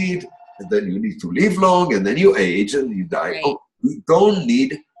eat, and then you need to live long, and then you age and you die. Right. Oh, we don't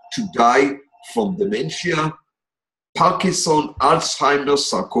need to die from dementia, Parkinson,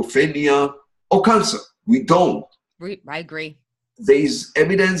 Alzheimer's, sarcopenia, or cancer. We don't. I agree. There is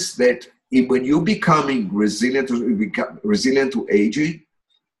evidence that when you're becoming resilient to aging,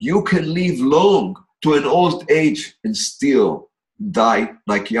 you can live long to an old age and still die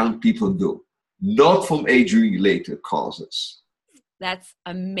like young people do, not from age-related causes. That's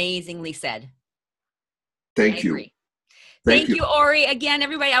amazingly said. Thank you. Thank you, Ori. Again,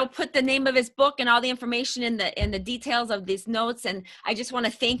 everybody, I'll put the name of his book and all the information in the details of these notes. And I just want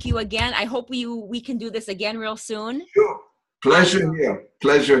to thank you again. I hope we can do this again real soon. Sure. Pleasure here.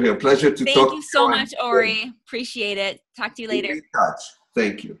 Pleasure here. Pleasure to talk. Thank you so much, Ori. Appreciate it. Talk to you later. Keep in touch.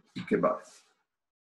 Thank you. Okay, bye.